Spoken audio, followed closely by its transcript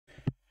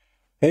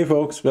Hey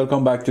folks,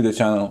 welcome back to the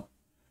channel.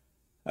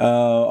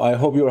 I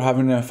hope you're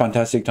having a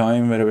fantastic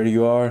time wherever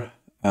you are.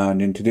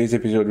 And in today's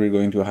episode, we're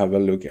going to have a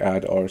look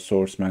at our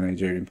source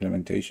manager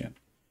implementation.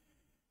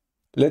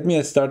 Let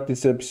me start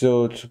this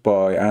episode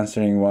by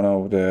answering one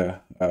of the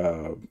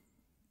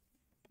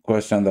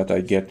questions that I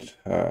get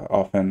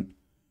often.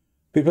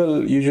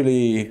 People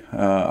usually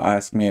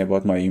ask me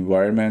about my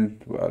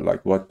environment,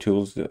 like what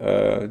tools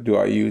do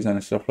I use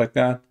and stuff like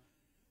that.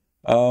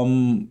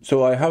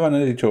 So I have an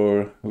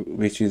editor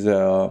which is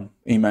a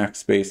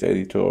Emacs based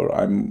editor.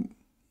 I'm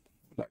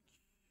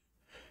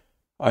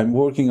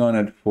working on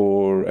it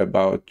for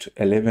about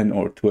 11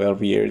 or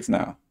 12 years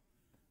now.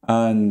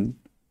 And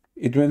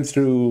it went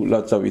through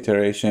lots of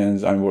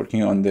iterations. I'm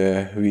working on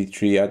the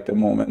V3 at the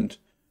moment.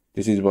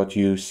 This is what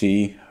you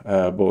see,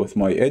 both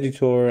my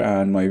editor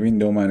and my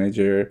window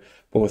manager,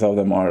 both of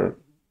them are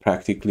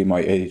practically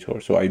my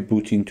editor. So I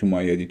boot into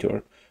my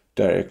editor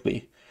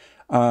directly.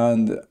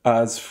 And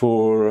as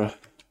for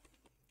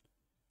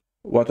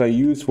what I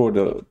use for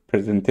the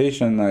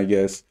presentation, I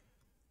guess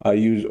I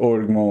use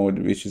org mode,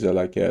 which is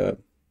like a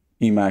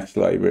Emacs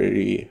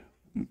library.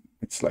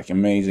 It's like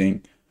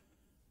amazing.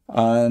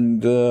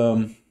 And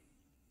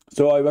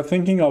so I was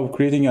thinking of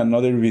creating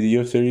another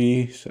video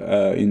series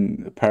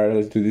in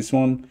parallel to this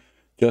one,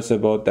 just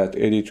about that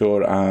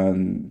editor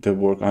and the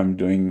work I'm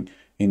doing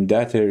in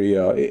that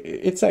area.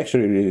 It's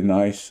actually really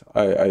nice.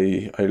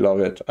 I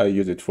love it. I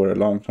use it for a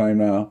long time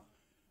now.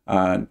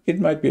 And it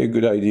might be a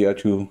good idea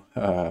to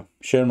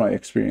share my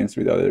experience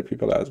with other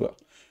people as well.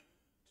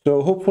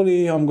 So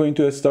hopefully I'm going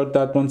to start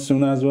that one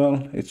soon as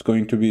well. It's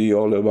going to be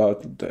all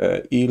about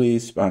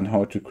eLisp and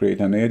how to create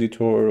an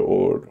editor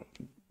or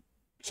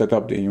set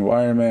up the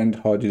environment.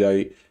 How did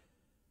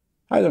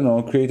I don't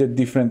know, create a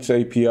different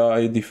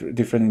API,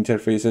 different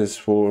interfaces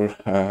for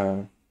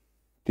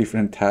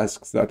different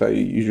tasks that I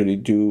usually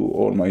do,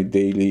 or my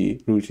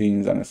daily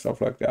routines and stuff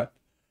like that.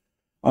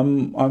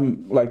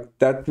 I'm like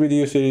that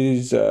video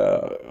series.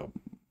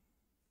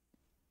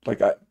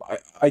 Like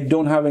I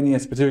don't have any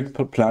specific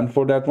plan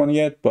for that one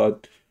yet,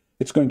 but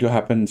it's going to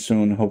happen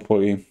soon,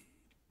 hopefully.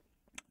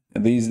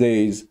 These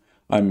days,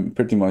 I'm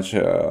pretty much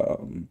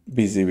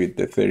busy with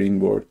the Serene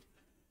board.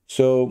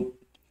 So,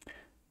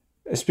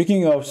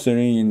 speaking of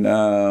Serene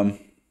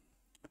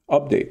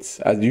updates,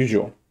 as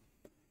usual,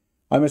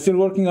 I'm still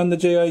working on the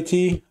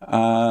JIT,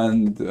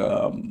 and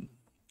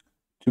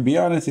to be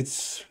honest,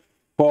 it's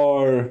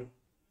far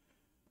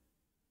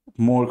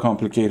more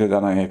complicated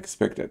than I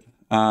expected.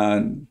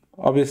 And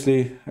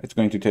obviously, it's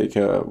going to take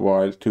a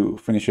while to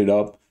finish it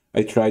up.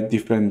 I tried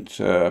different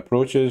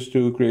approaches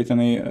to create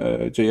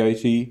a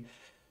JIT,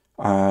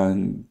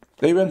 and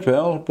they went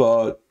well,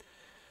 but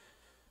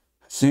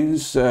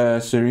since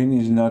Serene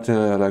is not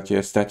like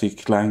a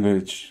static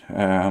language,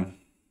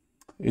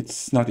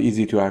 it's not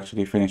easy to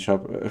actually finish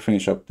up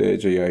the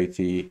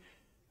JIT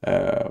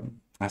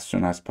as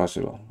soon as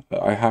possible.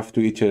 I have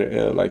to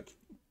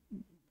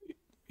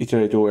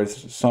iterate over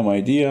some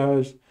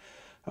ideas,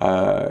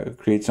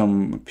 create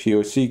some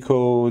POC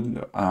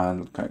code,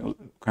 and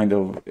kind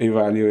of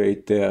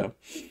evaluate the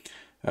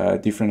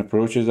different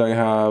approaches I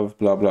have,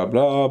 blah, blah,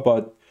 blah.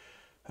 But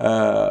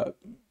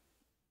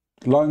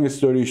long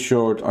story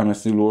short, I'm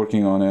still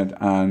working on it,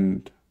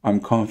 and I'm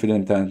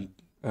confident that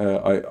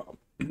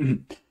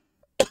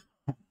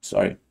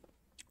sorry.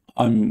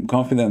 I'm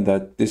confident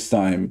that this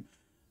time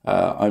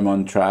I'm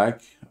on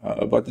track,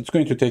 but it's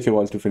going to take a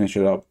while to finish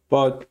it up.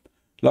 But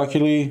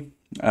luckily,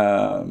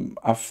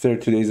 after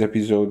today's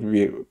episode,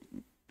 we're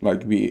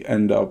going to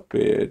end up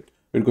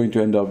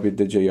with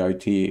the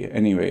JIT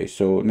anyway.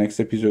 So next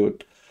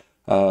episode,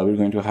 we're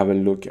going to have a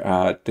look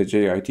at the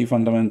JIT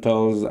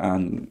fundamentals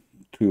and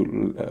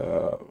to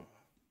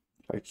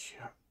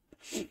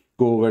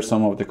go over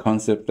some of the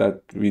concepts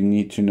that we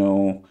need to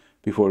know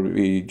before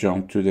we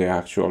jump to the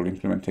actual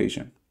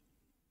implementation.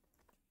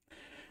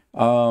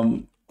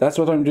 That's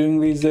what I'm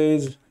doing these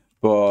days.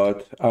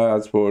 But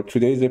as for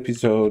today's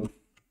episode,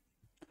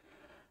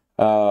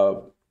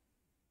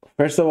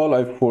 first of all,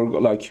 I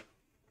forgot,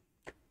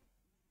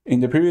 in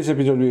the previous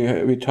episode,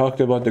 we talked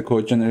about the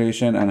code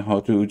generation and how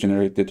to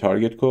generate the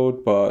target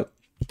code, but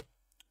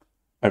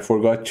I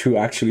forgot to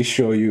actually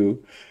show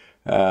you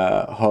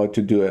how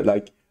to do it.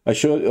 Like I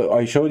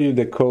showed you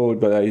the code,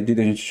 but I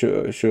didn't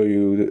show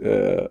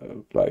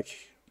you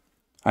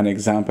an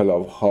example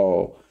of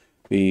how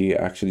we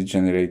actually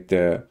generate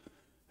the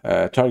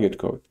target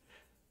code.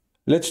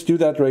 Let's do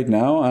that right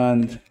now,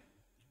 and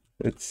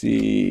let's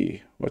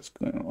see what's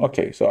going on.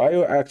 Okay, so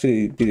I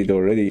actually did it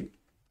already.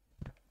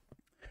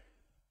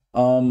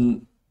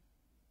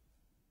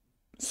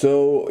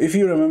 So if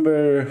you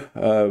remember,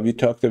 we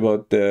talked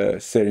about the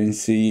Serene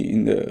C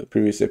in the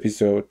previous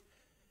episode.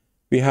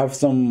 We have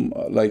some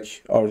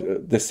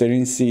the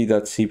Serene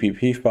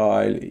C.cpp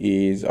file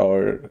is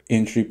our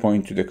entry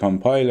point to the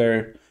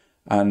compiler.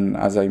 And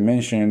as I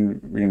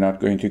mentioned, we're not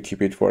going to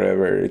keep it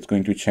forever. It's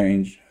going to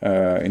change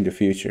in the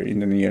future, in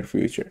the near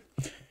future.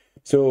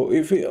 So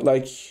if we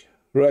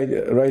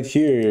right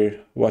here,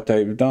 what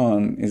I've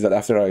done is that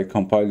after I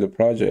compile the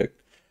project,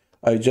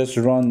 I just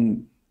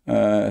run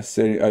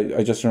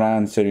I just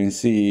ran Serene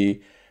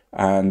C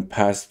and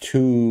passed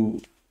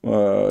two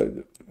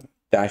 -L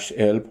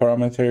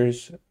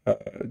parameters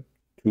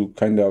to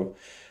kind of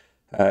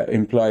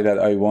imply that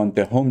I want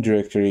the home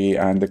directory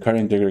and the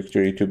current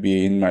directory to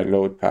be in my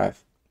load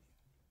path.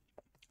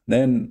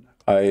 Then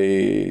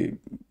I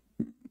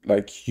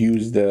like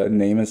use the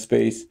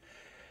namespace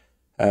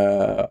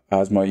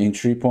as my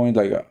entry point.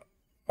 Like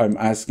I'm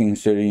asking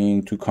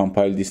Serene to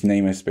compile this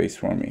namespace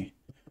for me.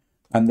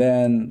 And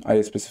then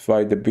I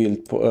specify the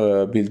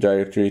build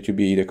directory to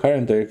be the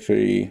current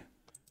directory.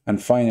 And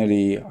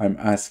finally, I'm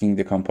asking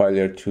the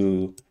compiler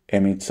to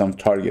emit some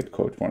target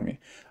code for me.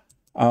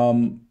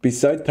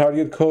 Beside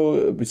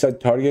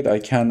target, I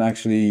can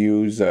actually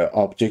use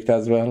object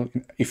as well.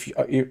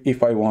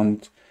 If I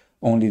want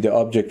only the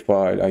object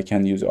file, I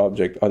can use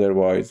object.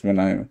 Otherwise, when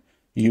I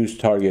use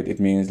target, it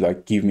means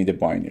like give me the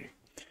binary.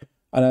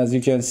 And as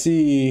you can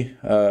see,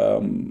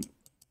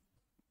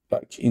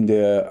 like in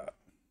the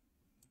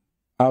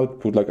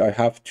output, like I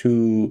have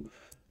two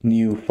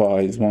new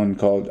files, one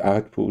called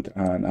output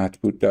and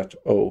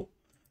output.o.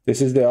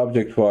 This is the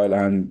object file,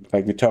 and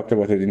like we talked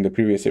about it in the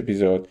previous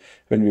episode,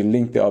 when we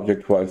link the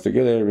object files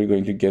together, we're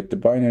going to get the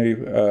binary,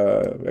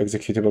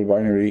 executable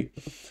binary.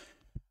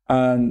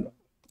 And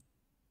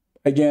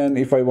again,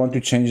 if I want to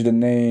change the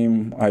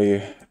name,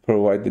 I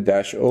provide the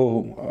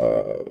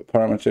 -o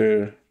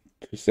parameter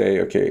to say,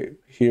 okay,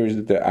 here's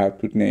the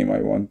output name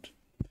I want.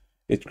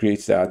 It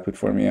creates the output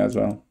for me as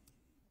well.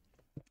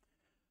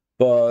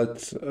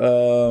 But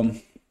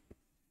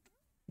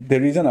the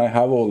reason I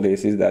have all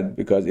this is that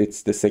because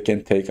it's the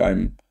second take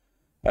on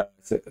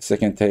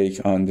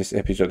this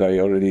episode. I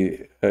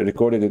already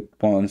recorded it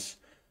once,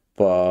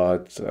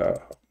 but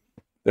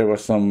there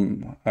was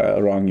some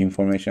wrong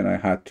information. I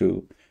had to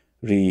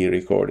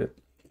re-record it.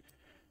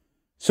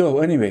 So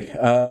anyway,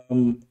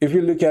 if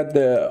you look at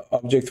the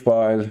object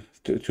file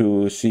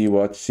to see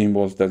what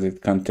symbols does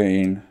it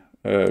contain,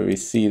 we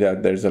see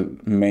that there's a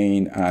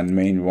main and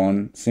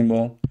main1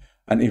 symbol.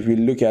 And if we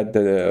look at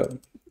the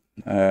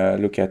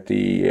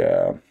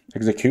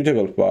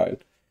executable file,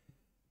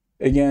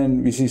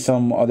 again, we see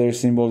some other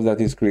symbols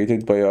that is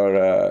created by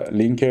our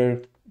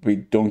linker. We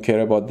don't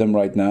care about them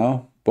right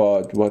now,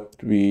 but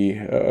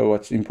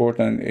what's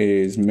important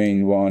is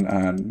main1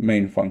 and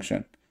main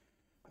function.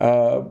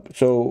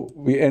 So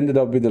we ended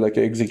up with like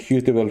an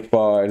executable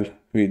file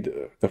with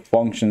the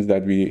functions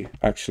that we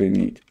actually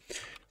need.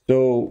 So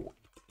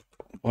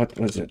what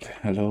was it?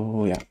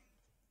 Hello, yeah.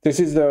 This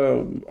is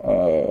the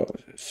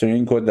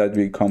Serene code that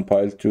we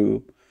compiled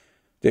to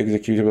the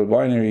executable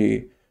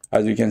binary.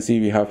 As you can see,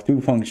 we have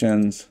two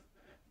functions,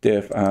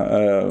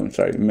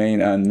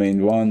 main and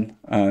main1,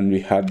 and we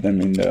had them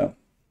in the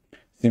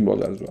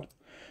symbol as well.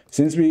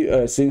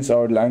 Since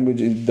our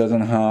language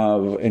doesn't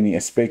have any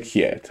spec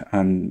yet,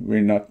 and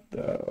we're not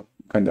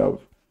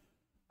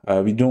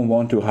we don't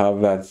want to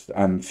have that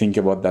and think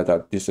about that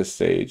at this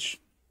stage.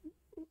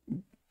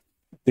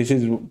 This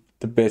is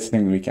the best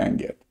thing we can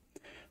get.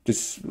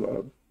 This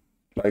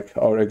like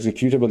our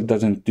executable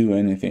doesn't do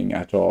anything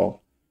at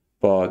all,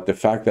 but the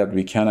fact that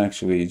we can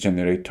actually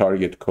generate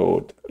target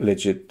code,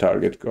 legit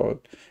target code,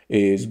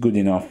 is good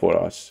enough for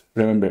us.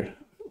 Remember,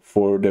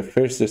 for the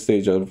first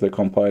stage of the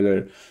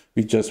compiler,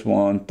 we just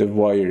want the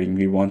wiring.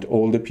 We want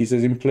all the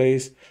pieces in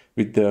place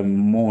with the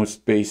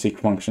most basic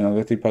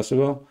functionality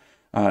possible,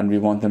 and we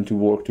want them to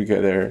work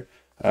together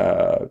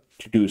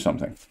to do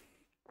something.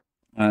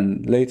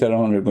 And later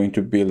on, we're going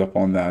to build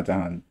upon that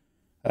and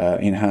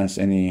enhance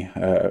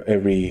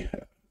every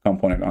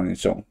component on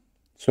its own.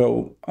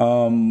 So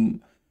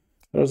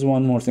there was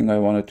one more thing I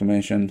wanted to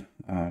mention.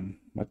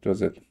 What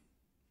was it?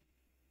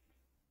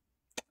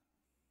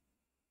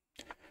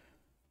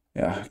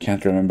 Yeah, I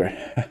can't remember.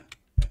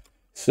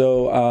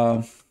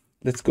 So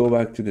let's go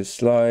back to the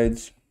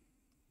slides.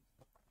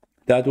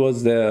 That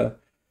was the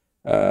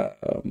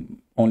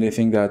only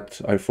thing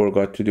that I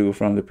forgot to do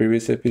from the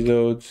previous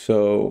episode.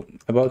 So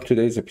about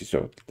today's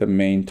episode, the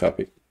main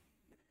topic.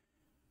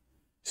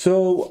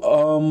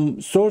 So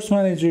source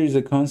manager is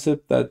a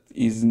concept that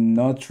is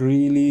not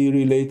really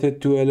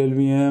related to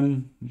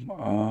LLVM.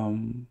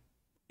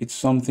 It's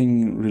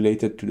something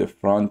related to the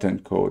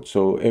front-end code.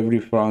 So every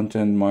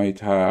front-end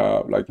might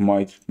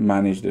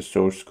manage the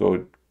source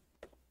code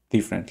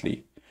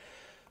differently.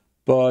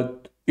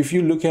 But if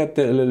you look at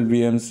the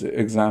LLVM's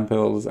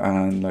examples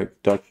and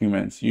like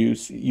documents, you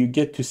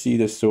get to see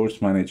the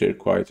source manager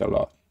quite a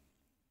lot.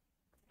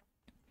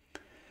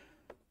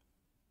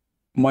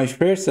 My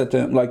first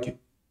attempt,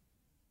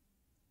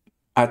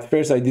 at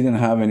first I didn't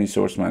have any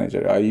source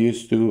manager. I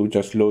used to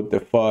just load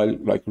the file,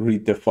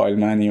 read the file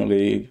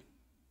manually,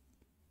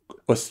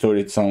 or store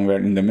it somewhere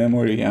in the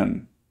memory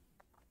and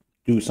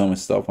do some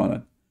stuff on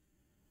it.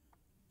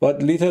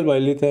 But little by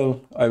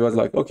little, I was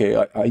like,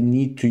 okay, I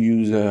need to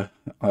use a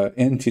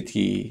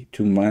entity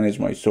to manage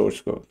my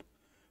source code.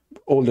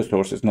 All the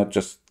sources, not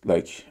just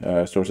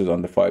sources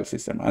on the file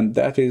system. And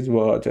that is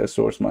what a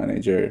source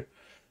manager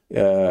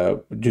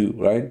do,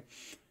 right?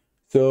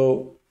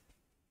 So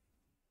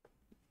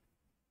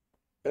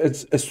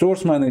it's a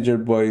source manager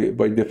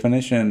by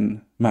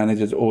definition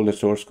manages all the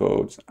source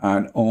codes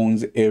and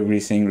owns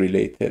everything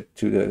related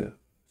to the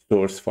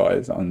source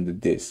files on the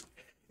disk.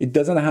 It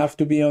doesn't have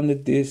to be on the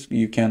disk.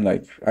 You can,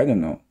 like, I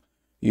don't know,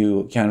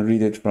 you can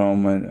read it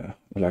from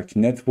like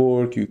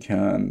network. You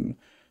can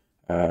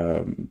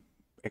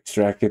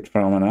extract it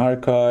from an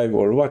archive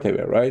or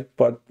whatever, right?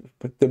 But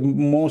the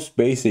most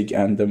basic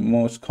and the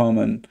most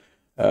common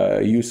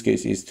use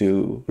case is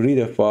to read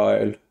a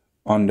file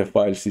on the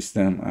file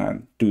system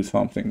and do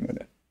something with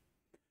it.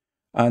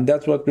 And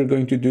that's what we're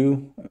going to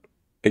do.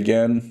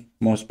 Again,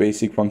 most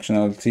basic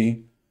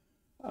functionality.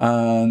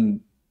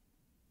 And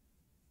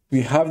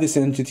we have this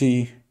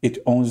entity, it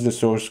owns the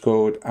source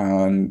code,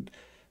 and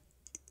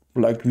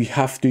like we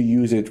have to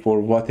use it for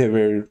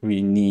whatever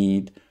we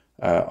need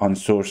on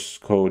source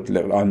code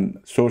level, on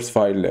source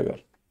file level,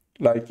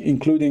 like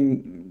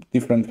including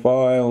different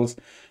files,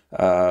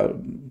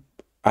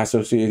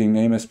 associating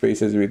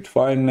namespaces with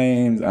file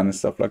names and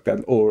stuff like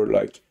that. Or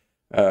like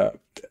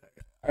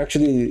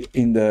actually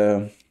in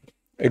the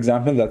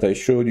example that I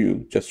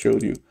just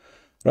showed you,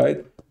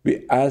 right?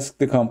 We asked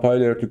the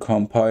compiler to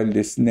compile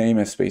this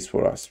namespace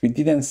for us. We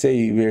didn't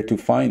say where to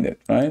find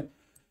it, right?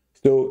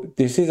 So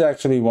this is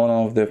actually one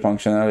of the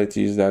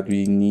functionalities that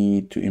we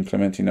need to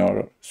implement in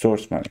our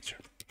source manager.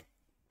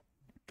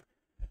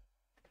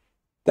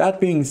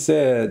 That being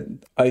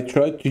said, I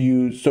tried to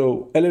use,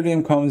 so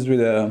LLVM comes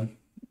with a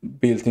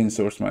built-in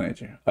source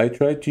manager. I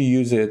tried to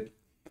use it,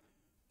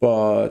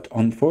 but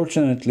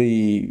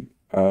unfortunately,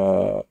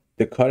 the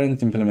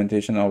current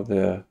implementation of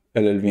the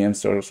LLVM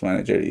source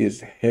manager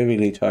is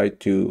heavily tied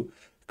to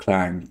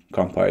Clang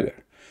compiler.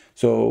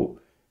 So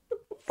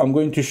I'm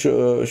going to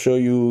show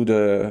you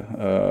the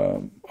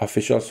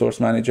official source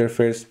manager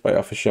first. By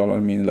official, I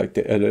mean like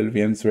the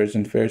LLVM's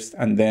version first,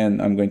 and then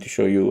I'm going to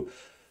show you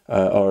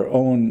our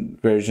own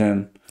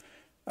version.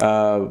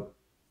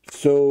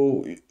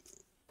 So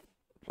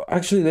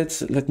actually,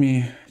 let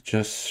me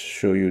just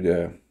show you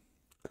the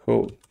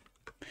code.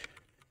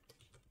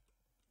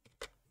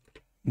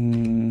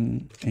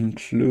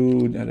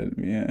 Include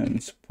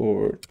LLVM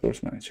support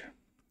source manager.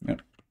 Yeah.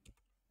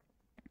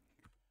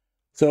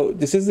 So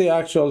this is the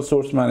actual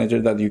source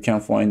manager that you can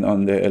find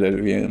on the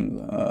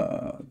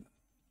LLVM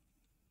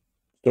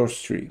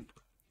source tree.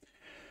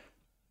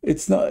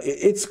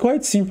 It's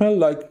quite simple.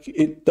 Like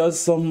it does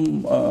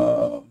some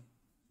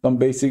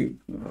basic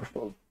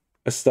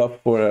stuff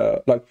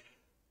for like,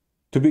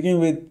 to begin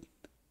with,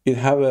 it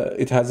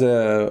has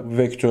a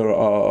vector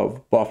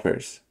of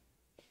buffers,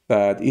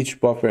 that each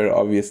buffer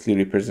obviously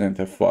represents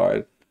a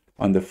file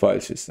on the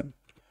file system.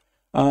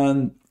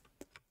 And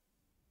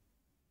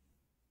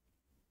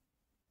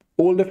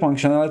all the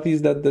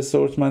functionalities that the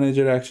source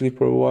manager actually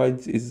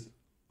provides is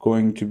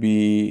going to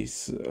be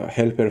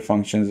helper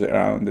functions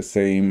around the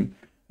same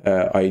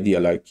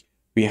idea. Like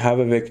we have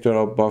a vector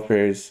of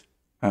buffers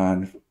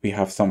and we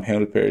have some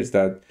helpers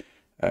that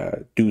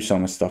do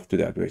some stuff to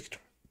that vector.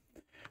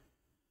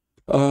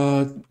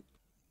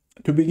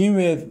 To begin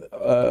with,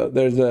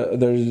 there's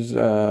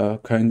a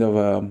kind of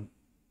a,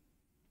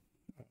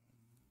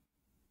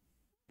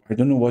 I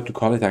don't know what to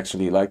call it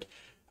actually. Like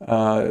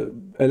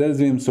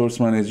LLVM source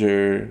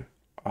manager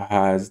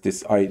has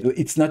this idea.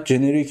 It's not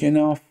generic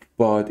enough,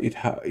 but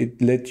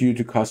it let you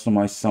to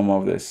customize some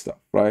of this stuff,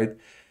 right?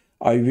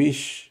 I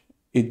wish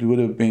it would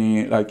have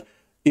been like,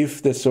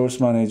 if the source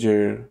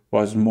manager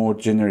was more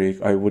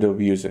generic, I would have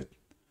used it.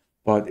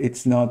 But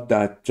it's not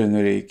that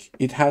generic.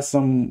 It has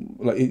some,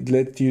 like, it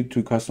lets you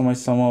to customize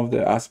some of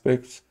the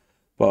aspects,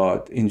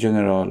 but in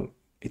general,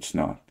 it's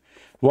not.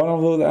 One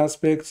of those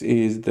aspects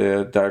is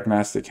the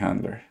diagnostic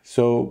handler.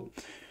 So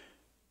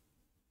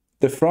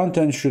the front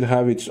end should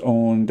have its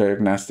own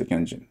diagnostic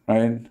engine,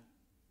 right?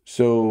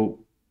 So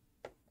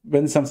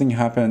when something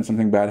happens,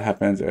 something bad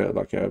happens,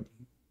 like a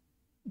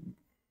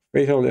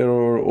fatal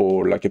error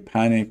or like a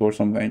panic or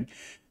something,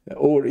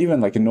 or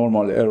even like a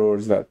normal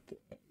errors that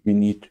we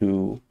need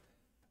to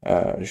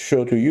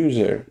show to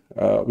user,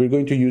 we're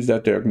going to use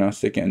that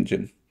diagnostic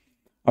engine.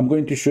 I'm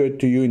going to show it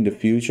to you in the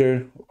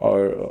future.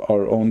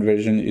 Our own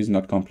version is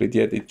not complete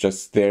yet. It's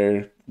just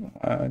there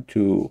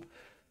to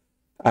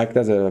act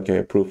as like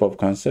a proof of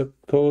concept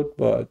code,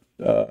 but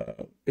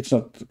it's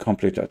not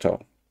complete at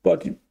all.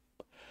 But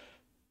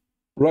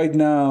right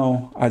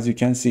now, as you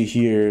can see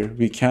here,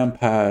 we can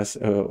pass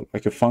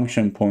like a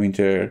function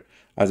pointer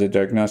as a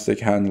diagnostic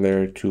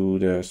handler to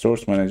the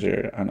source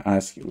manager and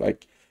ask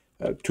like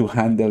to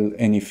handle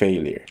any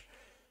failure.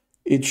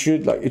 It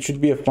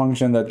should be a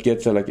function that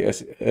gets like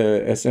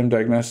SM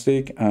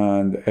diagnostic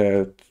and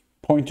a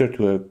pointer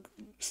to a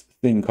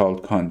thing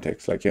called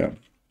context, like a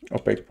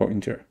opaque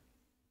pointer.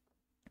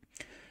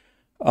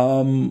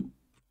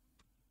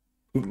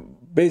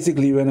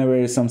 Basically,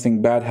 whenever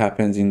something bad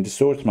happens in the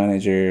source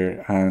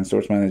manager and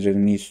source manager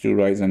needs to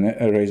raise an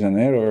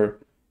error,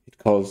 it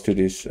calls to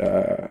this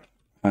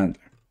handler.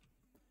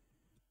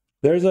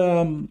 There's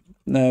a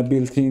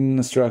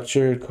built-in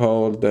structure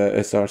called the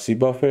SRC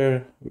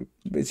buffer,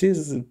 which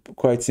is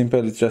quite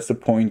simple. It's just a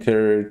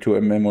pointer to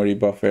a memory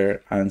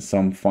buffer and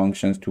some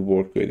functions to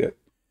work with it.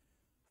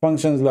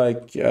 functions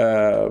like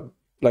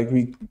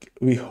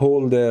we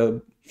hold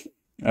the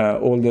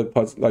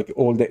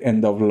all the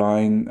end of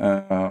line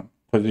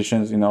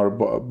positions in our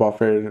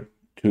buffer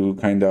to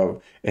kind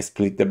of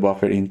split the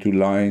buffer into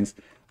lines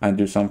and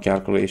do some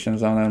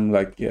calculations on them,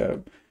 like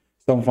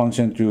some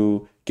function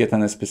to get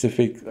on a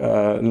specific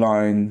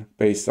line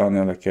based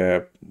on like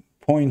a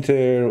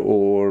pointer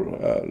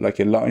or like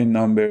a line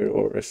number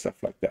or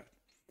stuff like that.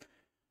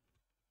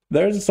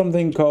 There's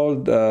something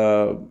called,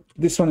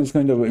 this one is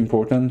kind of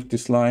important,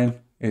 this line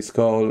is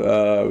called,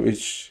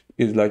 which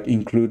is like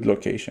include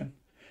location.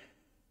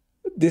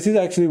 This is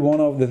actually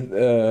one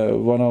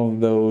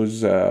of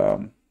those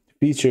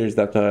features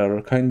that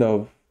are kind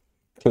of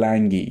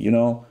clangy, you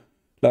know,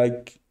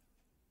 like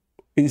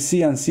in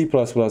C and C++,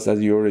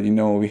 as you already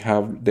know, we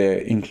have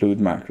the include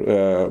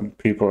macro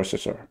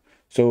preprocessor.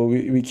 So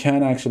we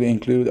can actually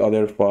include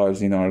other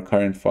files in our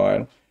current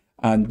file.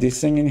 And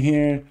this thing in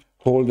here,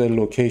 hold a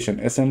location.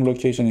 SM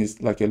location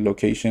is like a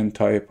location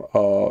type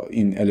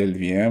in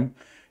LLVM.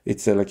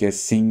 It's like a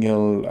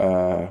single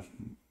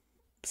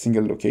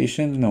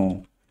location.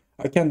 No,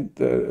 I can't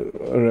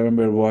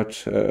remember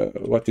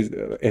what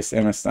is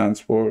SM stands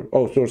for.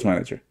 Oh, source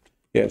manager.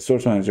 Yeah,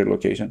 source manager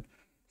location.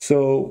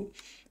 So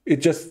it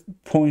just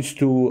points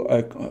to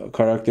a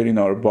character in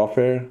our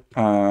buffer,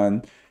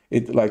 and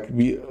it like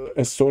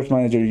a source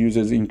manager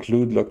uses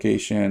include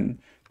location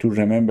to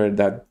remember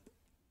that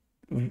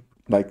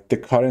like the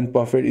current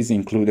buffer is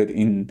included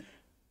in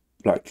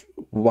like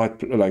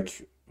what,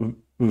 like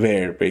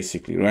where,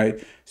 basically,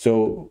 right?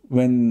 So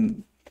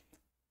when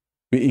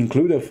we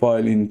include a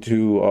file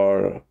into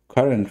our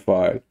current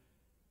file,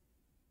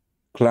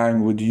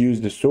 Clang would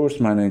use the source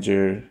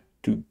manager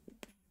to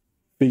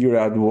figure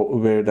out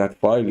where that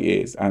file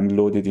is and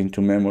load it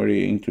into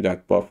memory, into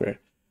that buffer,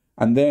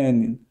 and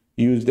then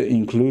use the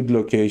include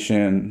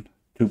location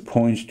to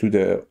point to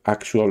the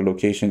actual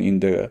location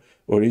in the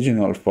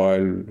original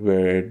file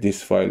where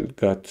this file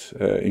got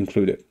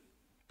included.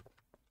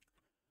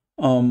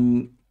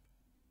 One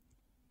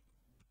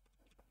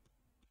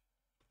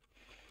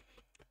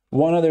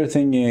other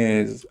thing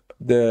is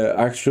the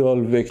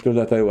actual vector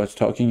that I was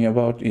talking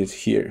about is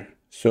here.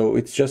 So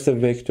it's just a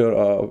vector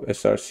of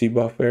SRC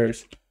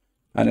buffers,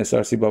 and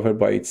SRC buffer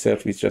by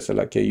itself is just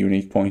like a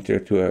unique pointer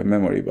to a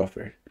memory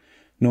buffer.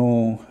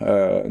 No,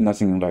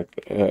 nothing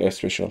like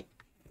special.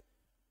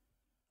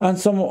 And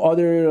some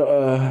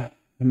other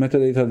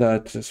metadata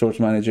that source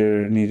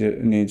manager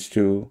needs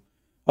to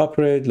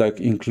operate, like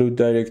include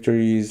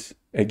directories,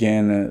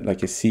 again,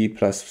 like a C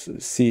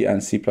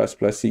and C++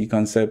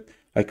 concept,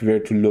 like where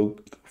to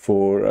look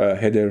for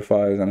header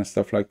files and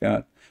stuff like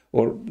that,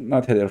 or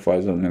not header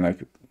files only,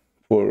 like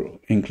for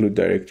include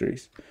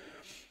directories.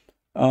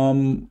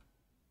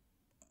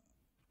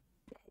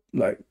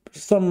 Like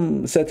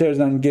some setters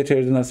and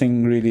getters,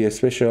 nothing really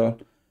special.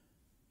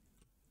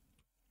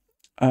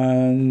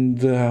 And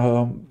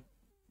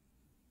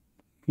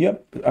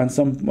yep, and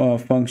some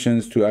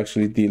functions to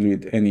actually deal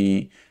with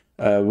any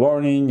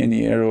warning,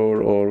 any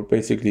error, or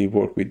basically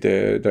work with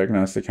the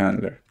diagnostic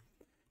handler.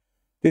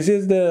 This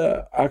is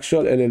the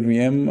actual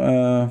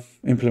LLVM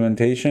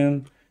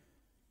implementation.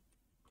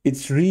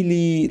 It's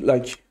really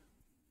like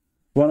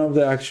one of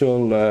the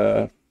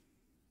actual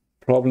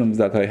problems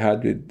that I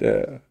had with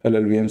the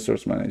LLVM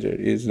source manager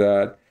is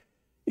that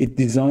it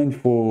designed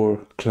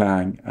for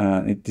Clang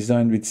and it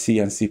designed with C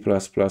and C++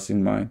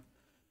 in mind.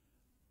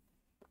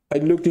 I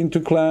looked into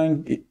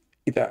Clang.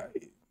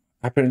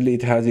 Apparently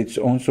it has its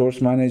own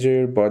source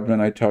manager, but when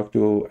I talked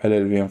to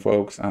LLVM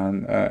folks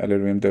and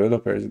LLVM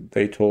developers,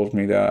 they told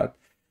me that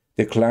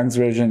the Clang's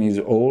version is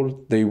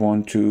old. They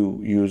want to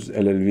use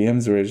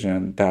LLVM's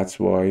version. That's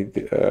why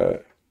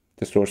the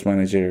source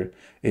manager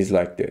is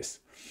like this.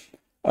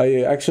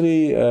 I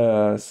actually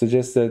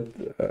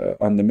suggested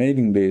on the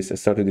mailing list, I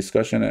started a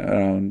discussion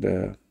around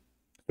the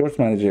source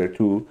manager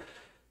to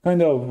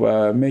kind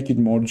of make it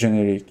more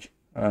generic.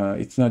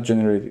 It's not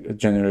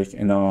generic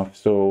enough,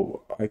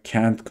 so I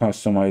can't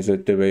customize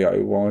it the way I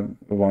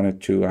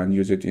wanted to and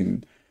use it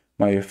in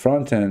my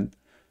front end.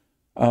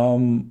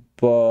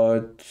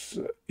 But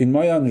in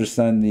my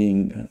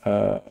understanding,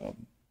 the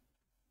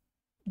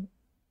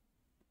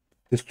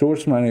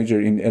source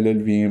manager in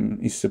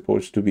LLVM is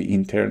supposed to be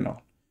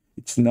internal.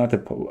 It's not a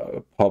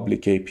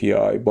public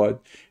API, but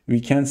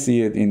we can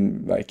see it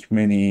in like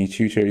many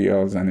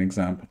tutorials and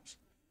examples.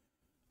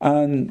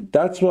 And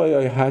that's why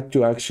I had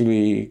to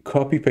actually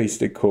copy paste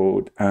the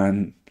code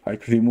and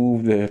like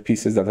remove the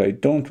pieces that I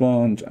don't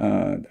want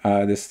and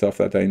add the stuff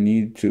that I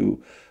need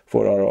to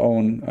for our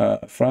own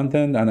front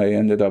end. And I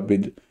ended up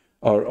with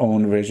our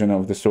own version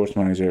of the source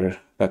manager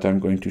that I'm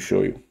going to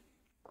show you.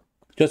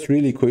 Just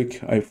really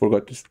quick, I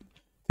forgot to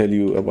tell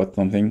you about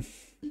something.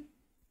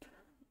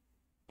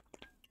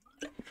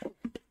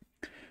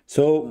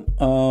 So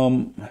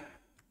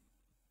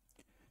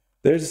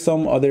there's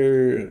some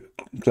other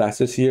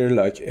classes here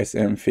like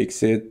SM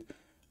Fixit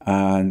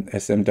and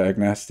SM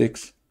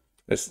Diagnostics.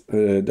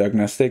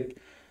 Diagnostic.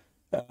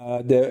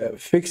 The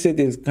Fixit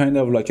is kind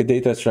of like a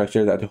data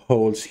structure that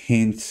holds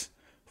hints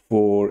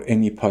for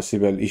any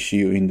possible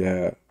issue in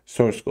the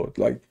source code.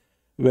 Like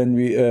when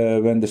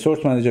the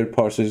source manager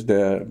parses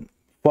the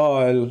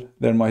file,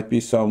 there might be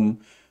some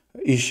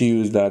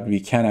issues that we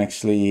can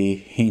actually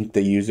hint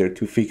the user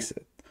to fix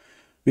it.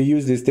 We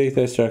use this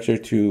data structure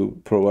to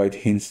provide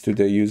hints to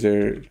the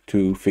user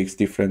to fix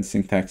different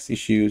syntax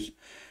issues.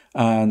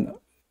 And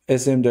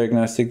SM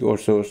diagnostic or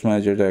source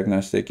manager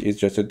diagnostic is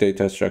just a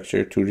data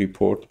structure to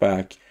report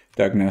back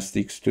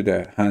diagnostics to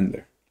the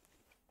handler.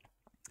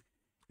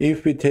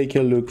 If we take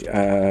a look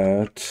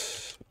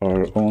at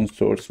our own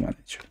source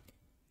manager,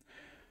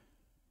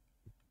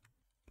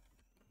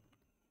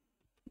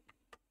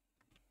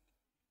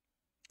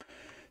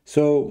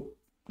 so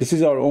this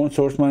is our own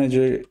source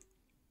manager.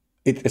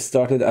 It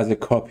started as a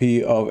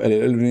copy of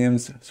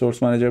LLVM's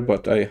source manager,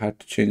 but I had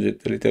to change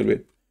it a little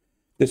bit.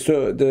 The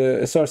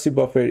SRC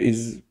buffer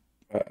is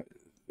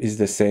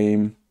the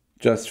same,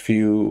 just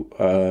few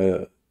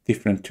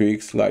different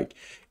tweaks. Like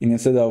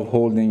instead of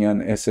holding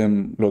an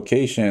SM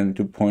location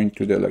to point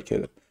to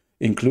the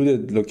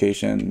included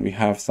location, we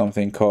have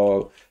something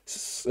called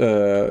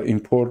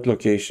import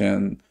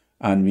location,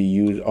 and we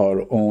use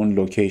our own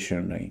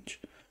location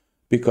range,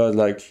 because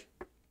like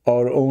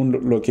our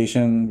own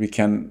location, we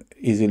can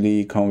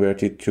easily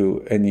convert it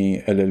to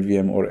any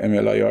LLVM or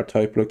MLIR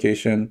type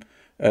location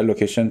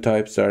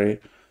type, sorry,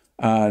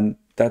 and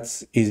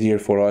that's easier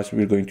for us.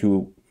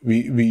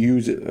 We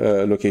use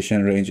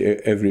location range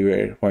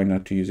everywhere. Why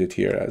not to use it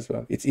here as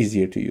well? It's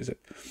easier to use it.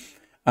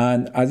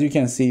 And as you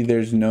can see,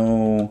 there's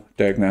no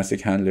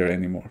diagnostic handler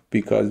anymore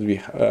because we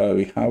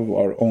have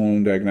our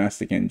own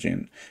diagnostic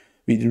engine.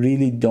 We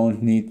really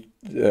don't need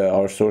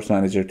our source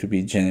manager to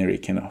be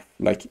generic enough.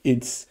 Like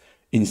it's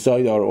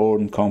inside our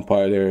own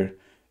compiler.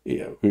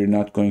 We're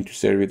not going to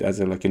serve it as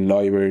a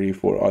library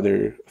for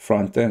other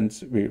front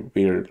ends.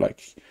 We're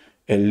like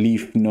a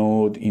leaf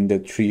node in the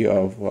tree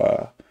of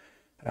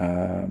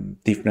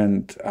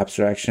different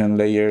abstraction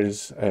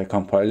layers a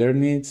compiler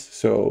needs.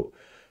 So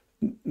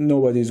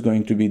nobody's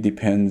going to be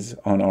depends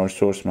on our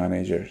source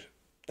manager.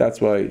 That's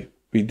why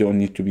we don't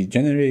need to be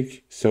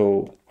generic.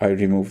 So I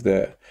remove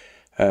the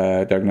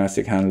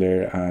diagnostic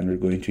handler, and we're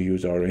going to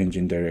use our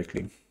engine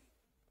directly,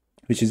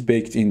 which is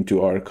baked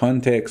into our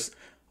context.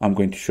 I'm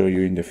going to show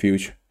you in the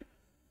future.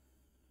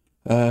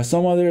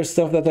 Some other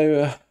stuff that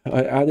I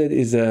added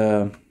is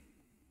where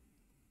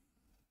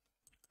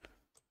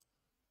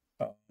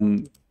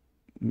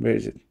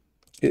is it?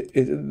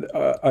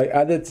 I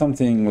added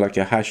something like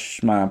a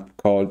hash map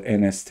called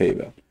NS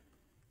table.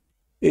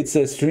 It's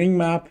a string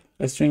map.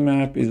 A string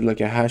map is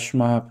like a hash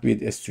map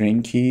with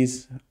string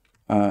keys.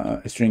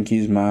 String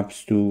keys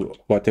maps to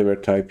whatever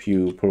type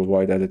you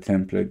provide as a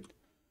template.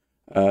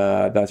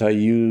 That I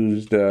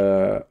used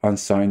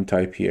unsigned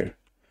type here.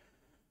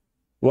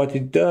 What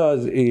it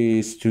does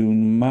is to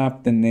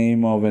map the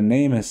name of a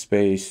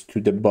namespace to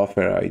the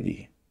buffer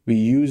ID. We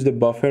use the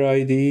buffer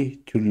ID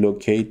to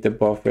locate the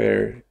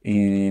buffer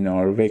in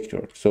our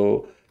vector.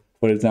 So,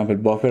 for example,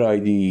 buffer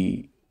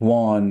ID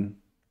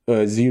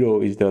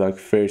 0 is the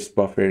first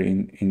buffer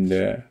in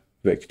the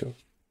vector.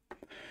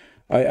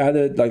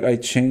 I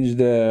changed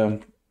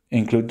the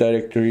include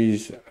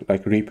directories,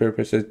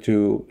 repurpose it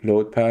to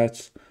load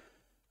paths.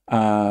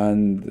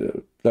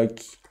 And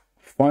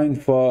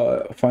find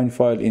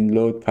file in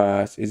load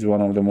path is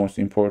one of the most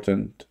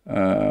important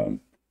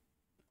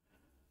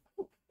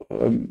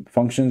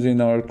functions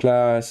in our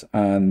class.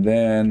 And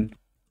then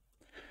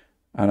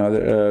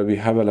another we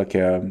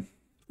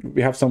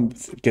have some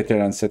getter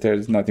and setter.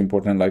 It's not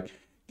important,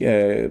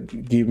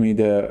 give me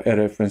a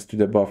reference to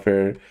the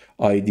buffer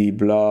ID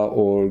blah,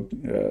 or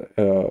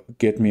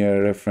get me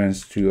a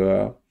reference to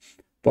a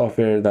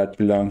buffer that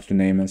belongs to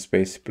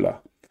namespace blah,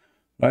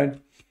 right?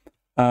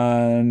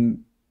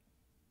 And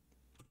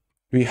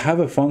we have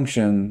a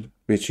function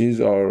which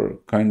is our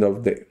kind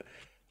of the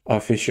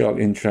official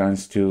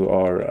entrance to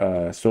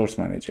our source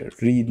manager,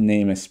 read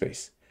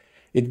namespace.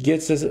 It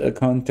gets us a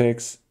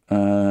context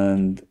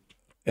and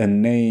a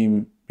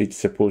name. It's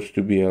supposed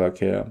to be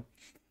like a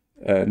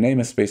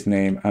namespace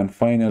name, and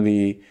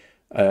finally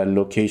a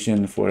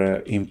location for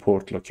an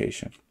import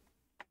location.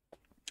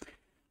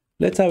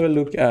 Let's have a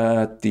look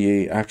at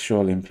the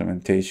actual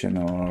implementation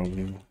of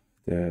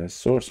the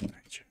source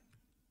manager.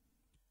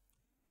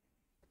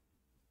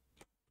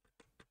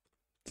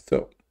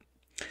 So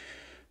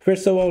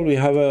first of all, we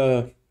have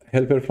a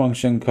helper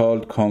function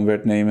called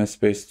convert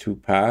namespace to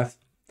path.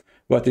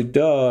 What it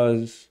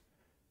does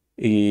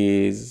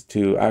is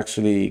to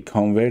actually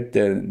convert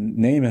the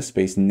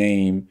namespace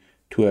name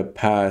to a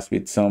path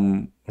with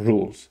some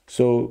rules.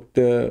 So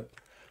the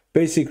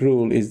basic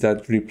rule is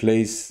that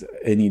replace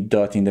any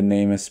dot in the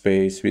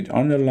namespace with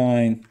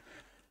underline.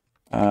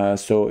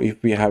 So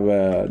if we have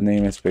a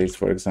namespace,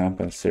 for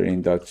example,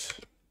 serene.user,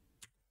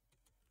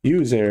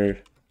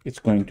 it's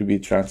going to be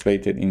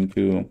translated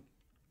into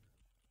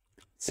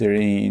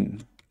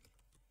Serene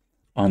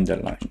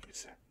underline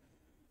user.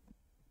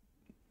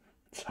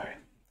 Sorry.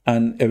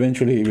 And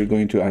eventually we're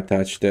going to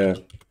attach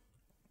the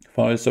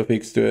file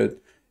suffix to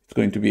it. It's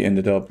going to be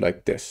ended up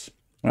like this,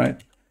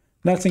 right?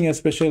 Nothing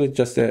special, it's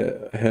just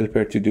a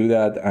helper to do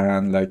that.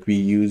 And we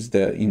use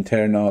the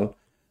internal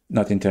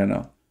not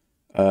internal,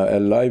 a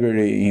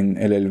library in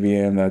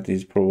LLVM that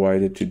is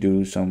provided to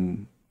do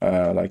some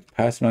like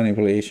path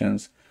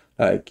manipulations,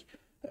 like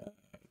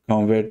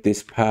convert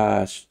this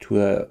path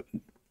to a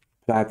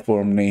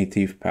platform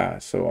native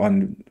path. So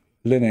on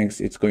Linux,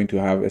 it's going to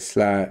have a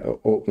slash,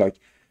 or like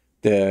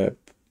the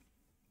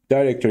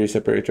directory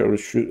separator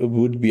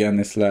would be on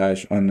a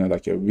slash. On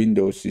like a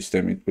Windows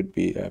system, it would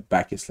be a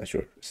backslash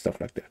or stuff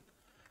like that.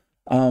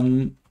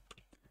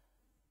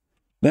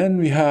 Then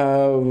we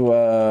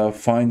have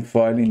find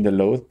file in the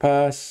load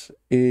path.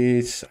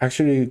 It's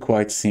actually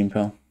quite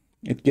simple.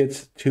 It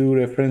gets two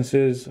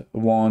references,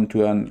 one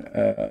to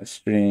a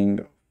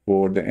string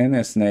for the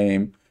NS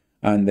name,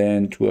 and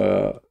then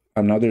to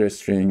another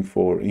string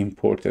for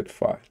imported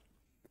file.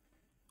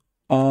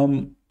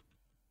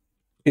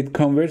 It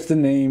converts the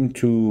name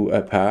to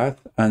a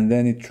path, and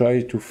then it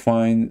tries to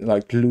find,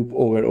 like, loop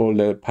over all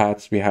the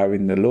paths we have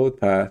in the load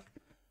path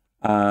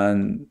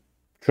and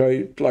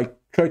try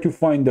to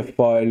find the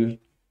file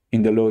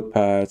in the load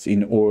paths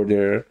in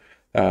order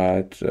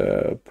that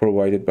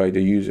provided by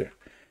the user.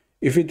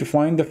 If it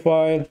finds the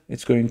file,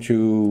 it's going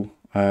to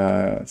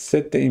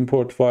set the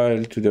import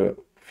file to the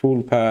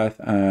full path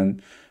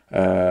and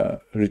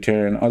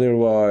return.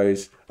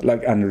 Otherwise,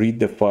 like, and read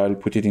the file,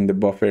 put it in the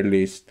buffer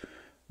list,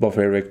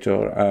 buffer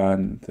vector,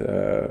 and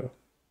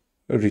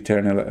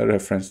return a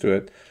reference to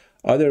it.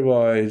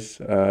 Otherwise,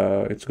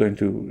 it's going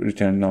to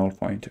return null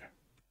pointer.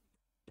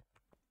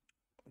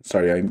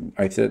 Sorry,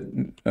 I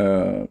said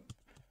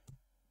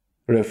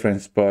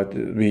reference, but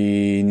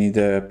we need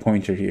a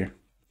pointer here.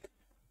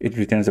 It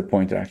returns a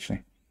pointer,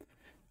 actually.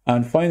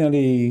 And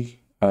finally,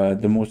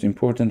 the most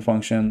important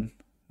function,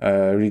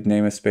 read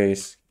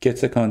namespace,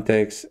 gets a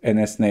context,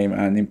 NS name,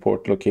 and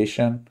import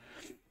location.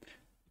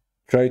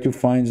 Try to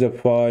find the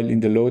file in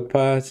the load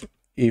path.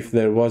 If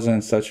there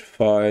wasn't such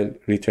file,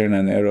 return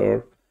an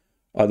error.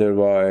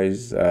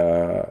 Otherwise,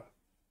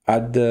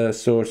 add the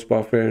source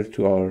buffer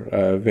to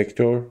our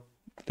vector,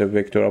 the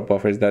vector of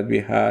buffers that we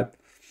had,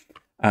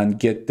 and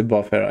get the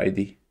buffer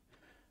ID.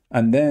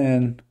 And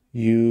then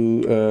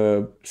you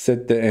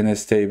set the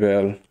NS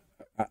table,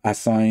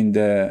 assign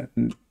the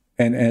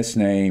NS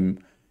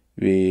name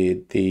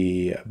with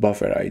the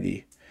buffer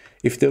ID.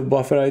 If the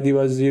buffer ID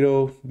was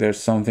 0, there's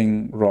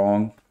something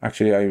wrong.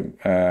 Actually,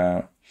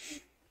 I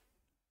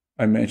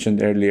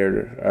mentioned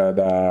earlier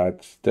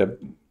that the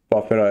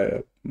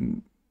buffer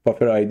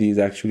ID is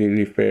actually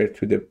referred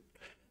to the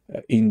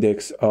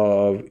index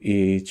of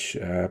each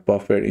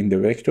buffer in the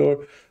vector.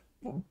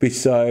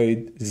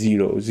 Beside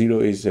 0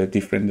 is a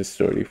different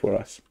story for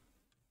us.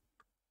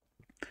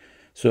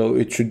 So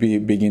it should be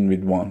begin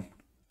with 1.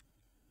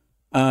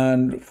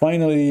 And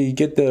finally,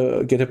 get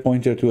a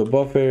pointer to a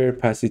buffer,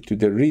 pass it to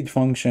the read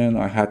function.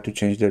 I had to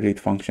change the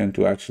read function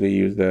to actually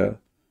use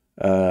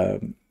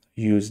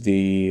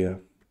the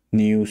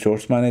new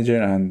source manager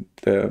and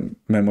the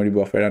memory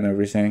buffer and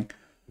everything.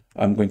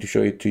 I'm going to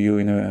show it to you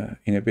in a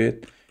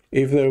bit.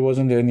 If there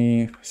wasn't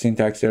any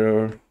syntax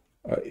error,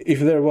 if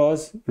there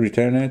was,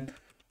 return it.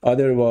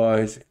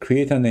 Otherwise,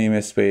 create a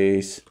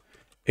namespace,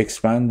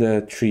 expand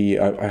the tree.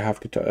 I have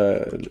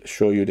to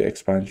show you the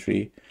expand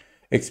tree.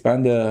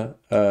 Expand the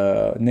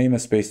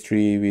namespace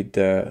tree with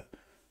the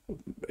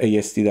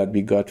AST that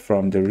we got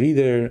from the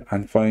reader,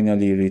 and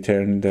finally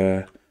return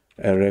the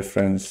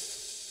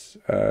reference.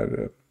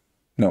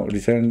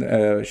 Return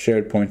a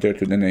shared pointer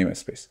to the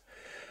namespace.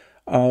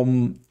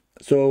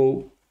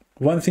 So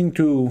one thing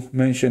to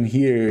mention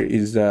here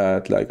is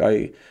that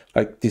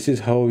this is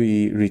how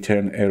we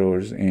return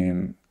errors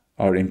in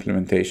our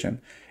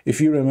implementation.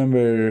 If you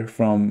remember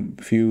from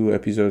few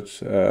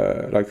episodes,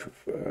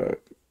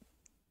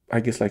 I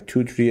guess like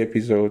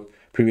 2-3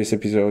 previous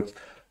episodes,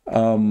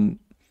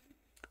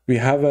 we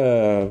have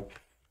a,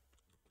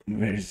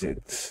 where is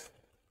it?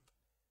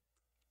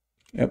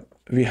 Yep,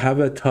 we have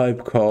a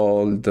type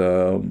called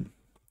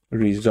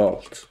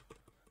result,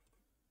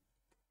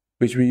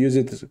 which we use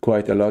it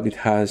quite a lot. It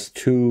has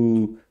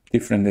two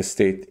different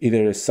states,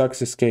 either a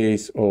success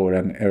case or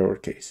an error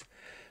case.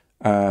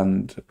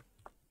 And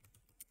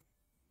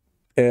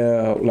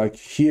like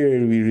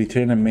here we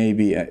return a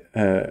maybe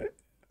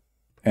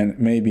and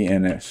maybe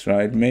NS,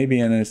 right? Maybe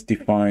NS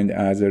defined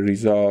as a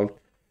result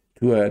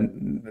to a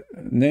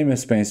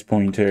namespace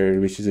pointer,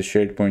 which is a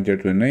shared pointer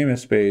to a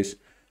namespace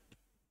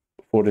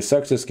for the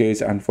success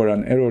case, and for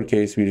an error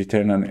case, we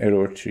return an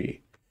error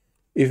tree.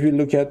 If we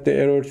look at the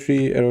error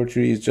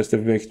tree is just a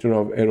vector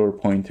of error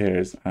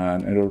pointers,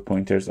 and error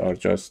pointers are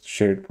just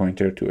shared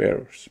pointer to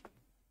errors.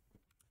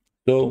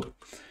 So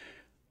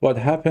what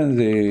happens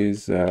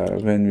is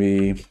when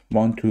we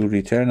want to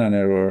return an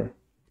error,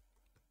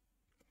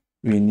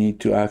 we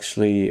need to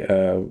actually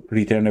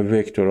return a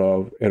vector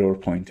of error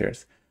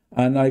pointers.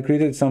 And I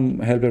created some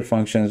helper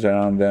functions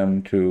around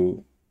them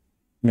to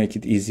make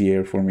it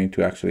easier for me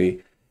to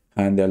actually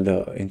handle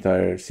the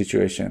entire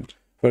situation.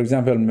 For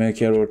example,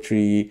 make error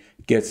tree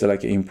gets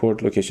like an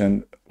import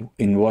location,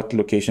 in what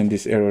location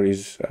this error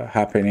is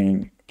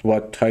happening,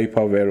 what type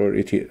of error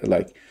it is,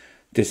 like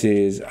this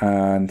is,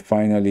 and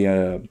finally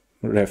a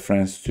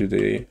reference to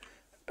the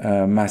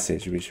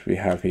message which we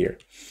have here.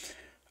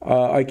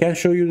 I can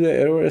show you the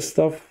error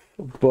stuff,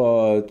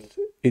 but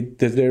it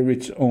deserves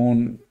its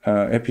own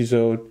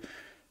episode.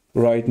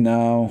 Right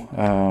now,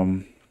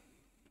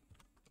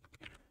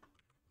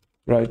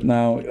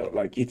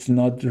 like it's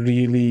not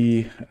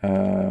really,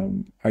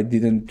 I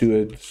didn't do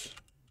it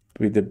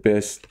with the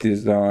best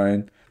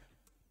design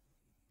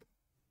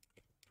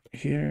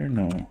here.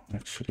 No,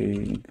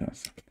 actually,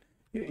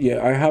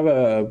 yeah, I have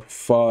a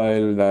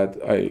file that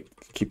I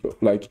keep,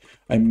 like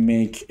I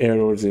make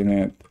errors in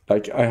it.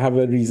 Like I have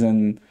a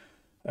reason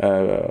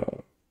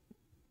to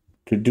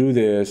do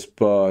this,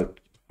 but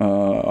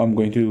I'm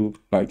going to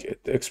like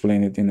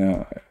explain it in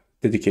a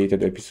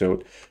dedicated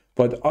episode.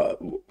 But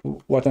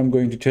what I'm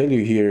going to tell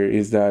you here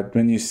is that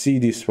when you see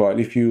this file,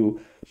 if you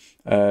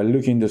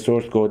look in the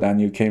source code and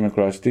you come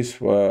across this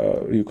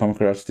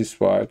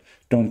file,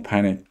 don't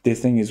panic. This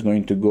thing is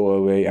going to go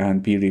away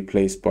and be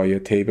replaced by a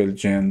table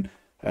gen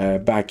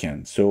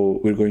backend. So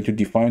we're going to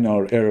define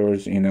our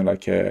errors in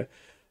a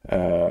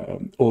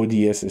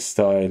ODS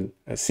style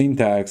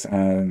syntax,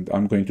 and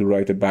I'm going to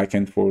write a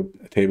backend for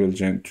table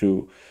gen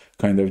to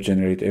kind of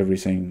generate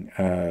everything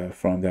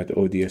from that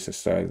ODS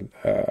style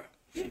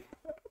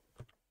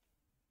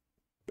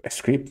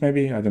script,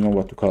 maybe. I don't know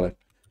what to call it.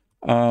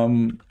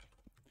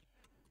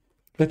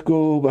 Let's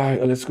go back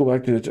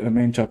to the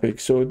main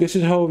topic. So this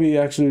is how we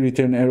actually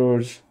return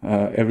errors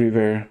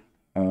everywhere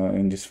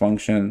in this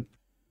function.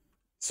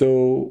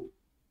 So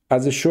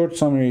as a short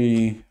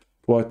summary,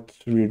 what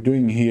we're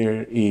doing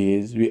here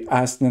is we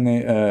ask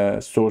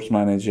the source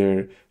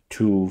manager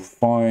to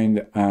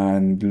find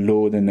and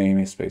load a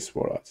namespace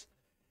for us.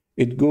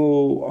 It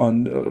go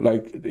on,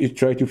 it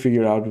try to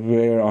figure out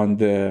where on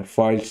the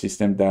file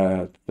system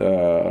that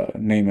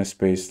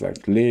namespace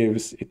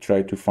lives. It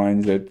try to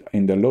find it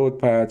in the load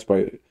path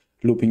by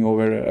looping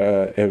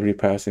over every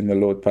pass in the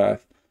load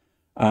path.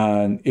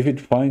 And if it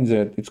finds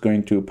it, it's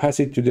going to pass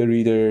it to the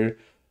reader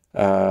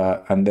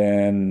and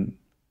then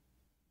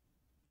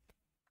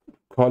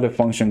call a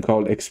function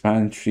called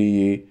expand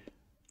tree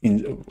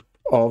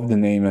of the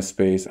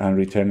namespace and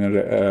return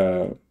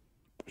a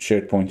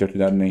shared pointer to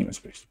that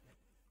namespace.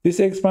 This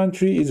expand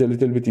tree is a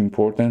little bit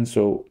important,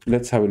 so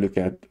let's have a look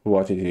at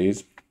what it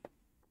is.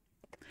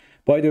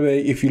 By the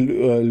way, if you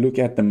look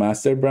at the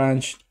master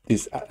branch,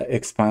 this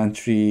expand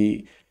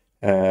tree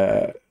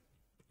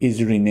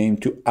is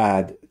renamed to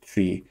add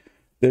tree.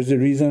 There's a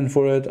reason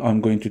for it. I'm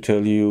going to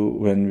tell you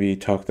when we're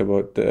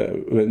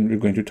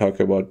going to talk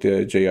about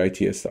the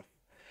JIT stuff.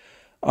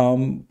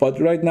 But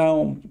right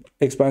now,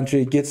 expand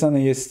tree gets an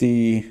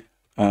ASD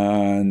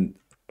and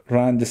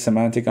run the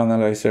semantic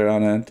analyzer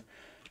on it.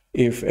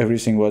 If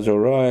everything was all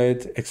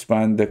right,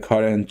 expand the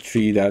current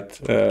tree that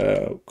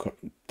the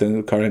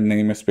current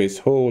namespace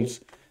holds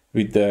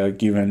with the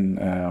given,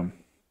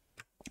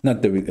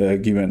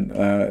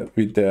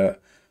 with the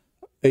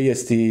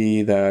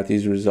ASD that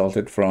is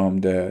resulted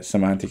from the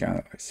semantic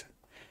analyzer.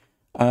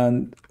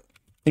 And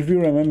if you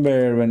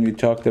remember when we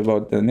talked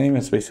about the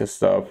namespace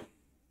stuff,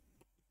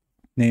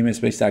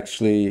 namespace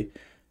actually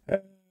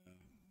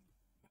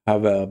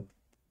have a,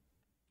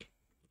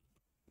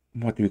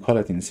 what do we call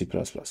it in C++?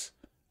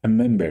 A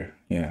member,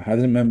 yeah,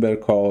 has a member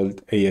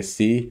called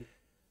ASD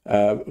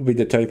with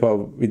the type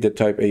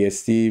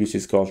ASD, which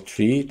is called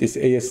tree. This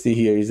ASD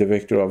here is a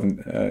vector of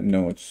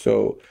nodes.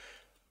 So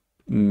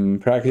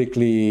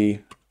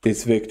practically,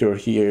 this vector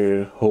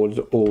here holds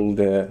all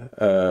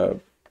the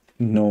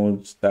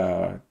nodes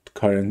that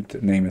current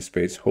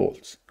namespace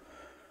holds.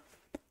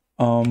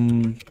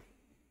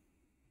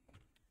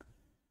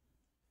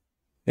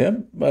 Yeah,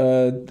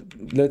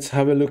 let's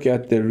have a look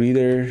at the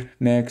reader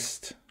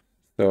next.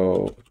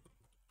 So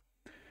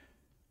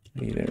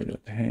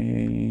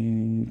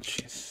reader.h,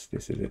 yes,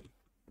 this is it.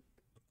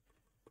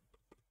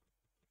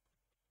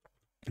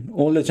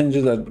 All the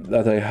changes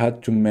that I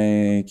had to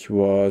make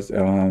was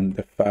around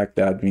the fact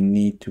that we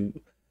need to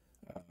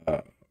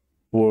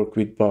work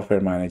with buffer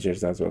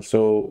managers as well.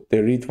 So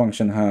the read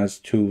function has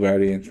two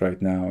variants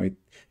right now. It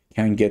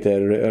can get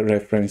a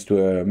reference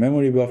to a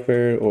memory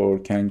buffer, or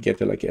can get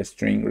a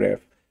string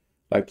ref,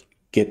 like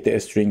get the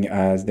string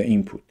as the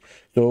input.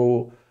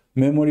 So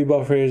memory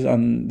buffers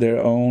on their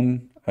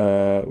own,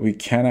 we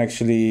can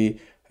actually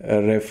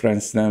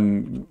reference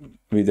them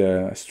with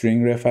a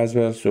string ref as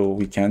well. So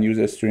we can use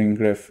a string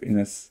ref in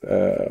a,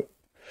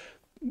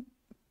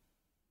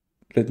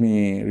 let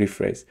me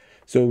rephrase.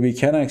 So we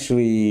can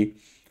actually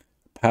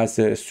pass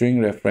a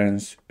string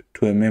reference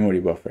to a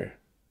memory buffer.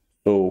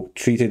 So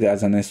treat it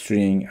as a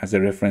string, as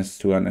a reference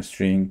to a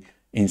string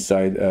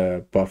inside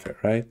a buffer,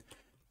 right?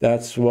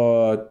 That's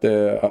what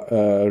the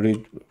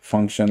read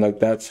function,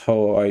 that's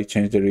how I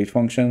changed the read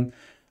function.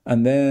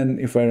 And then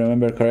if I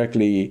remember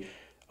correctly,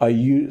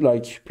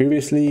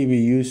 previously we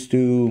used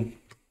to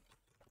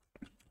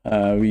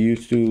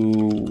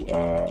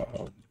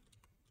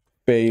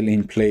fail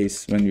in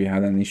place when we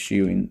had an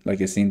issue in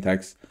a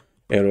syntax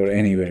error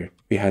anywhere.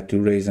 We had to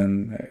raise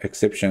an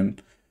exception,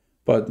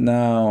 but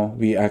now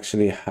we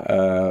actually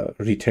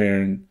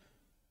return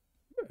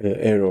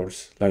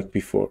errors like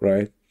before,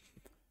 right?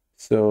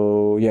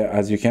 So yeah,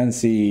 as you can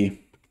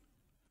see,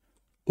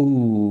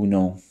 ooh,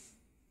 no,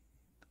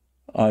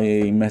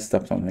 I messed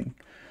up something.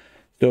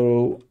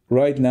 So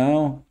right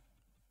now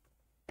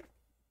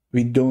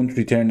we don't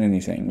return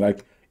anything.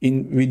 Like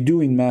we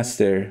do in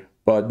master,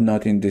 but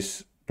not in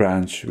this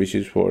branch, which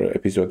is for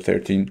episode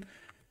 13.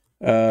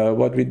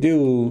 What we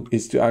do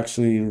is to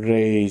actually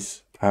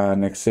raise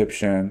an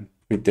exception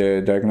with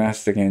the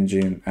diagnostic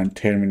engine and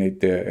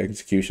terminate the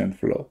execution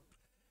flow.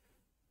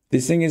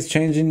 This thing is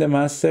changing the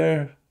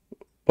master,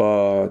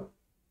 but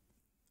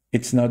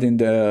it's not in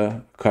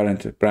the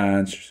current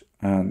branch,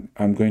 and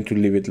I'm going to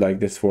leave it like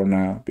this for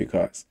now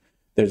because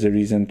there's a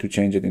reason to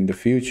change it in the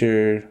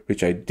future,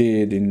 which I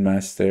did in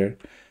master.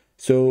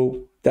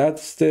 So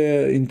that's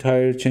the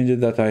entire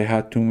changes that I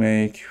had to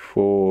make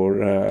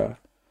for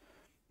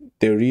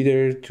the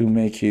reader to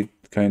make it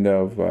kind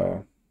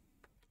of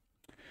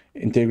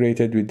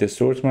integrated with the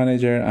source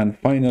manager. And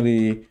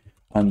finally,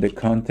 on the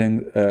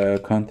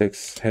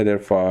context header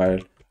file,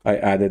 I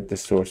added the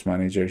source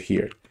manager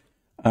here.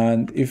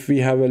 And if we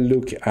have a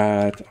look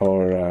at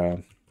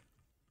our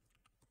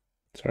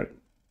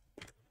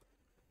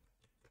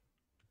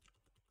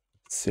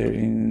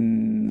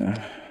Serene,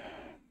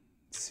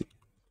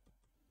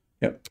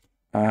 yep,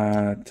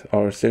 at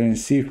our Serene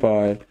C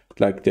file,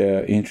 like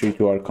the entry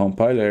to our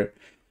compiler,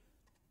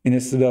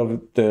 instead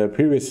of the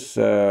previous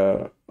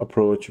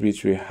approach,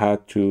 which we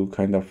had to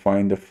kind of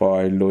find the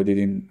file, load it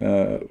in,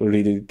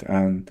 read it,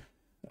 and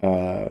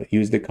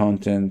use the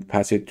content,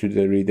 pass it to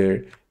the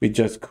reader, we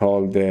just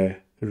call the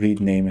read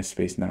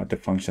namespace now, the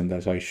function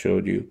that I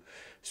showed you.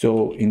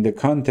 So in the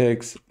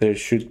context, there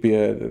should be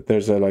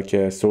there's like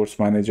a source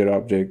manager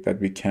object that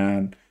we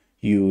can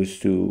use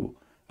to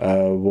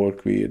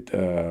work with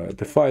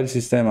the file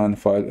system and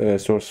file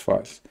source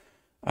files.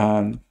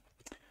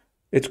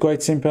 It's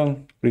quite simple.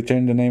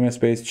 Return the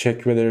namespace,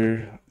 check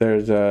whether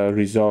there's a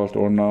result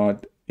or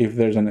not. If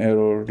there's an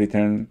error,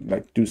 return,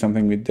 like do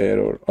something with the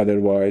error.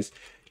 Otherwise,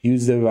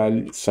 use the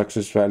value,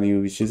 success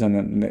value, which is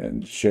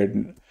a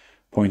shared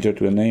pointer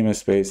to a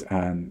namespace,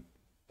 and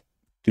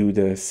do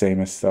the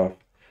same stuff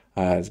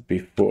as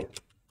before.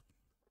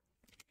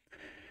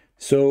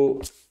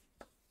 So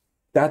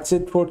that's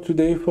it for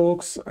today,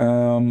 folks.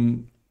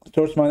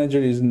 Source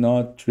manager is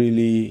not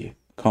really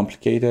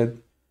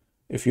complicated.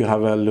 If you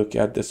have a look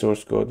at the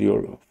source code,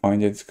 you'll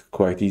find it's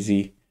quite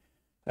easy.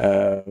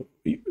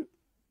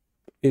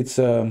 It's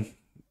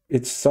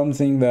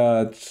something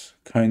that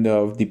kind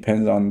of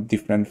depends on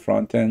different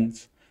front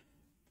ends.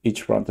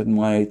 Each front end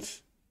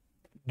might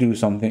do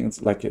something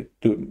like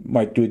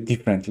might do it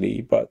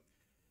differently, but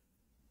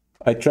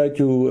I try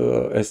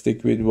to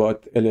stick with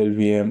what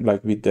LLVM,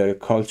 like with the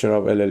culture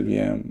of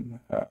LLVM,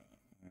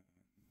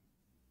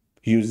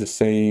 use the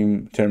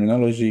same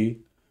terminology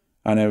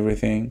and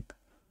everything,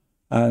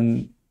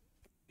 and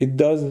it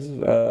does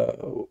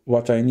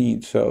what I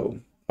need, so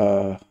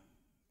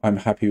I'm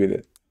happy with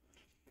it.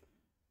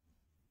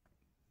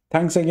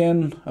 Thanks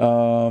again.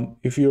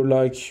 If you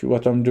like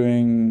what I'm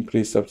doing,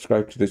 please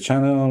subscribe to the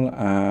channel,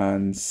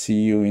 and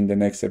see you in the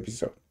next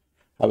episode.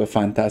 Have a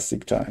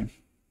fantastic time.